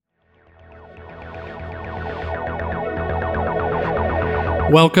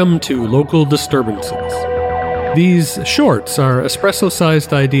Welcome to Local Disturbances. These shorts are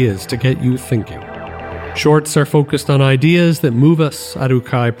espresso-sized ideas to get you thinking. Shorts are focused on ideas that move us at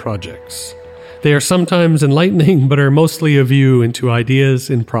Ukai projects. They are sometimes enlightening, but are mostly a view into ideas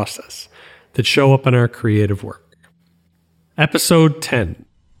in process that show up in our creative work. Episode 10.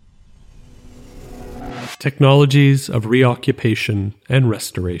 Technologies of Reoccupation and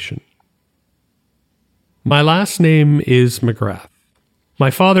Restoration. My last name is McGrath. My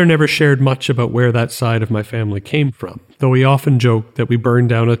father never shared much about where that side of my family came from, though he often joked that we burned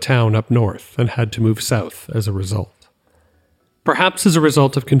down a town up north and had to move south as a result. Perhaps as a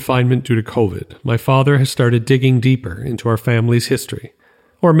result of confinement due to COVID, my father has started digging deeper into our family's history,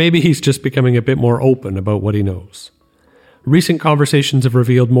 or maybe he's just becoming a bit more open about what he knows. Recent conversations have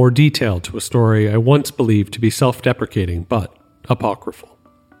revealed more detail to a story I once believed to be self-deprecating but apocryphal.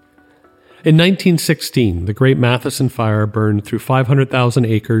 In 1916, the Great Matheson Fire burned through 500,000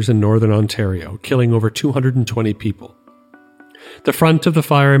 acres in northern Ontario, killing over 220 people. The front of the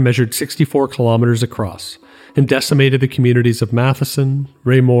fire measured 64 kilometers across and decimated the communities of Matheson,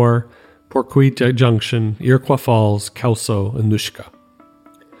 Raymore, Porquet Junction, Iroquois Falls, Kelso, and Nushka.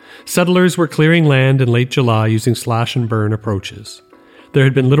 Settlers were clearing land in late July using slash-and-burn approaches. There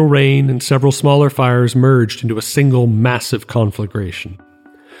had been little rain, and several smaller fires merged into a single massive conflagration.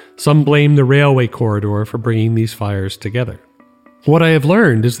 Some blame the railway corridor for bringing these fires together. What I have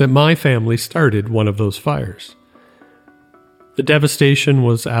learned is that my family started one of those fires. The devastation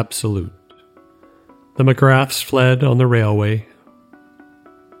was absolute. The McGraths fled on the railway,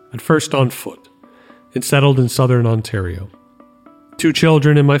 at first on foot, and settled in southern Ontario. 2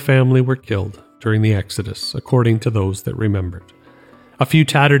 children in my family were killed during the exodus, according to those that remembered. A few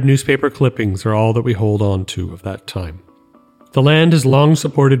tattered newspaper clippings are all that we hold on to of that time. The land has long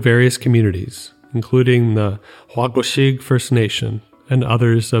supported various communities, including the Huagoshig First Nation and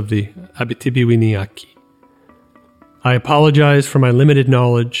others of the Abitibiwiniyaki. I apologize for my limited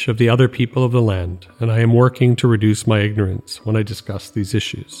knowledge of the other people of the land, and I am working to reduce my ignorance when I discuss these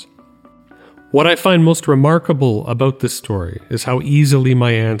issues. What I find most remarkable about this story is how easily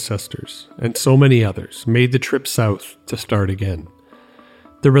my ancestors, and so many others, made the trip south to start again.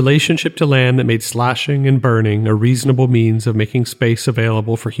 The relationship to land that made slashing and burning a reasonable means of making space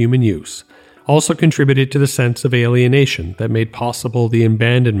available for human use also contributed to the sense of alienation that made possible the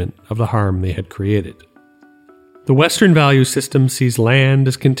abandonment of the harm they had created. The Western value system sees land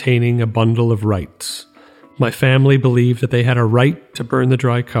as containing a bundle of rights. My family believed that they had a right to burn the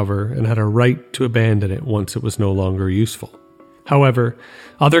dry cover and had a right to abandon it once it was no longer useful. However,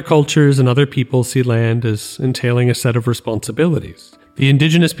 other cultures and other people see land as entailing a set of responsibilities. The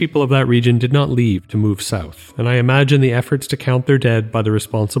Indigenous people of that region did not leave to move south, and I imagine the efforts to count their dead by the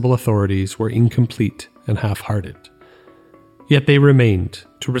responsible authorities were incomplete and half-hearted. Yet they remained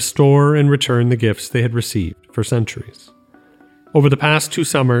to restore and return the gifts they had received for centuries. Over the past 2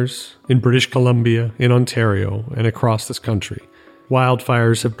 summers, in British Columbia, in Ontario, and across this country,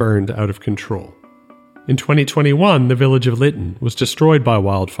 wildfires have burned out of control. In 2021, the village of Lytton was destroyed by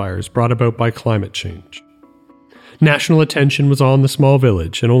wildfires brought about by climate change. National attention was on the small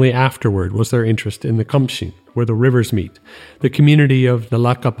village, and only afterward was there interest in the Kamshin, where the rivers meet, the community of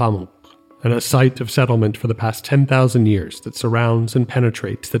Nlaka'pamux, and a site of settlement for the past 10,000 years that surrounds and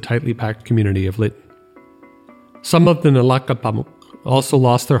penetrates the tightly packed community of Lytton. Some of the Nlaka'pamux also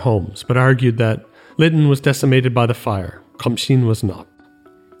lost their homes, but argued that Lytton was decimated by the fire, Kamshin was not.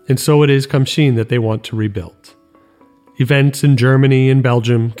 And so it is Kamshin that they want to rebuild. Events in Germany and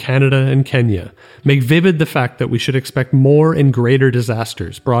Belgium, Canada and Kenya make vivid the fact that we should expect more and greater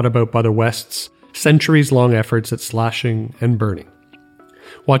disasters brought about by the West's centuries-long efforts at slashing and burning.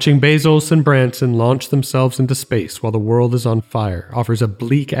 Watching Bezos and Branson launch themselves into space while the world is on fire offers a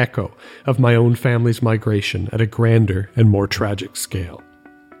bleak echo of my own family's migration at a grander and more tragic scale.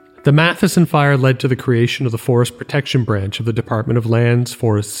 The Matheson Fire led to the creation of the Forest Protection Branch of the Department of Lands,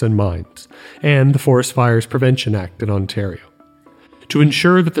 Forests and Mines, and the Forest Fires Prevention Act in Ontario. To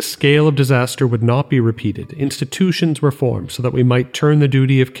ensure that the scale of disaster would not be repeated, institutions were formed so that we might turn the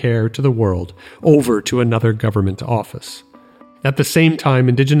duty of care to the world over to another government office. At the same time,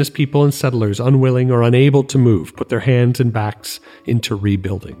 Indigenous people and settlers unwilling or unable to move put their hands and backs into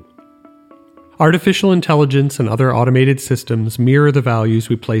rebuilding. Artificial intelligence and other automated systems mirror the values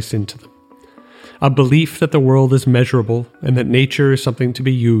we place into them. A belief that the world is measurable and that nature is something to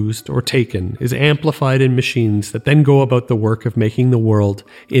be used or taken is amplified in machines that then go about the work of making the world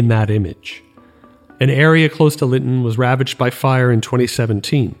in that image. An area close to Lytton was ravaged by fire in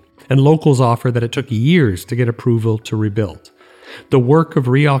 2017, and locals offer that it took years to get approval to rebuild. The work of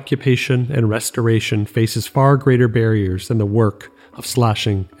reoccupation and restoration faces far greater barriers than the work of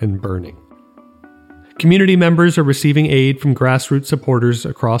slashing and burning. Community members are receiving aid from grassroots supporters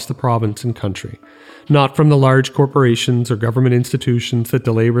across the province and country, not from the large corporations or government institutions that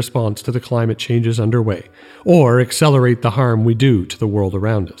delay response to the climate changes underway, or accelerate the harm we do to the world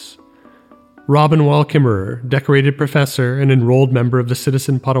around us. Robin Wall-Kimmerer, decorated professor and enrolled member of the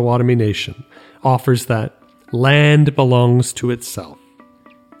Citizen Potawatomi Nation, offers that land belongs to itself.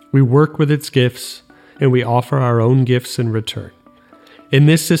 We work with its gifts, and we offer our own gifts in return. In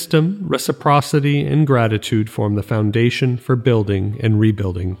this system, reciprocity and gratitude form the foundation for building and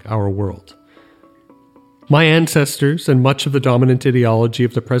rebuilding our world. My ancestors and much of the dominant ideology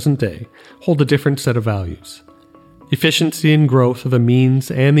of the present day hold a different set of values. Efficiency and growth are the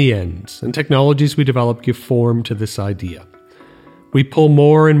means and the ends, and technologies we develop give form to this idea. We pull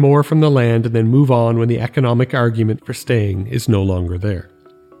more and more from the land and then move on when the economic argument for staying is no longer there.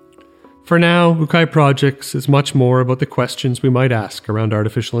 For now, Ukai Projects is much more about the questions we might ask around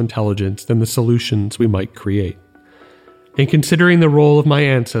artificial intelligence than the solutions we might create. In considering the role of my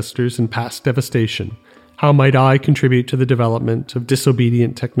ancestors in past devastation, how might I contribute to the development of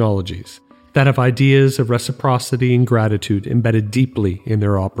disobedient technologies that have ideas of reciprocity and gratitude embedded deeply in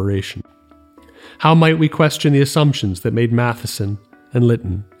their operation? How might we question the assumptions that made Matheson and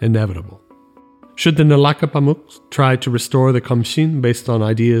Lytton inevitable? Should the Nlaka'pamux try to restore the Kamshin based on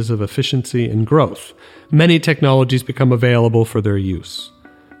ideas of efficiency and growth, many technologies become available for their use.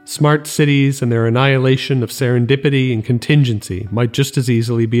 Smart cities and their annihilation of serendipity and contingency might just as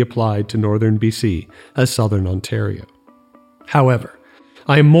easily be applied to northern BC as southern Ontario. However,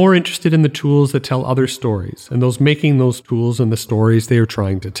 I am more interested in the tools that tell other stories and those making those tools and the stories they are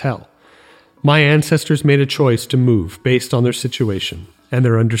trying to tell. My ancestors made a choice to move based on their situation and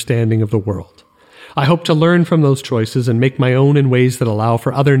their understanding of the world. I hope to learn from those choices and make my own in ways that allow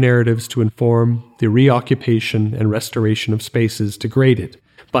for other narratives to inform the reoccupation and restoration of spaces degraded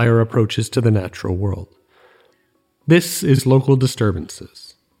by our approaches to the natural world. This is Local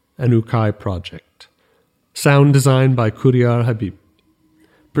Disturbances, an Ukai project. Sound design by Kuriyar Habib.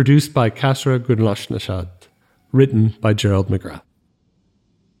 Produced by Kasra Gudlashnashad. Written by Gerald McGrath.